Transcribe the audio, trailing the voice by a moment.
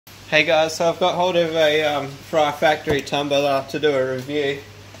Hey guys, so I've got hold of a Fry Factory tumbler to do a review.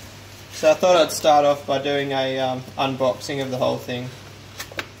 So I thought I'd start off by doing a unboxing of the whole thing.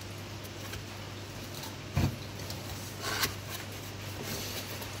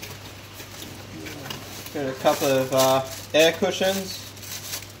 Got a couple of air cushions,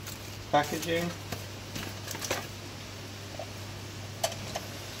 packaging.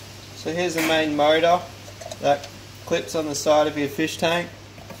 So here's the main motor that clips on the side of your fish tank.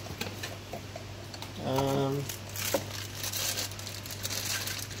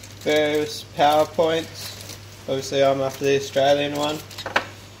 Various power points. Obviously I'm after the Australian one.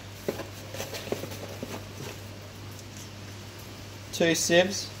 Two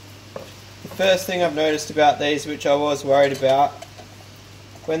sieves. The first thing I've noticed about these, which I was worried about,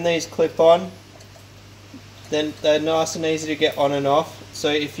 when these clip on, then they're nice and easy to get on and off. So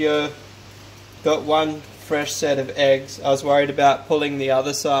if you've got one fresh set of eggs, I was worried about pulling the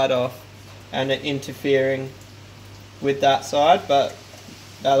other side off and it interfering with that side, but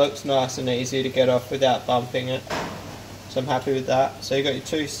that looks nice and easy to get off without bumping it. So I'm happy with that. So you got your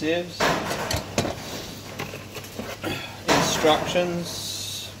two sieves.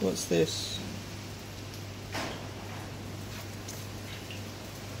 Instructions. What's this?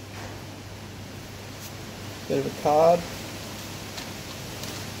 Bit of a card.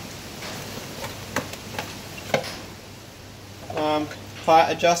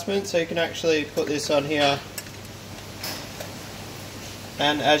 Height adjustment, so you can actually put this on here,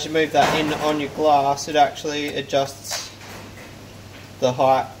 and as you move that in on your glass, it actually adjusts the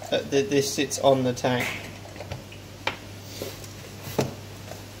height that this sits on the tank.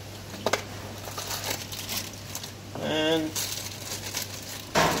 And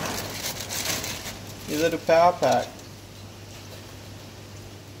your little power pack.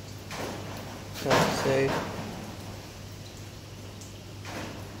 Let's see.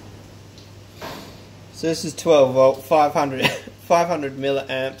 So this is 12 volt, 500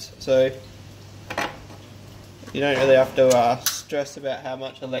 milliamps, so you don't really have to stress about how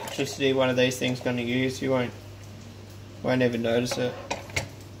much electricity one of these things is going to use. You won't even notice it.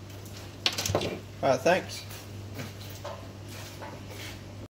 Alright, thanks.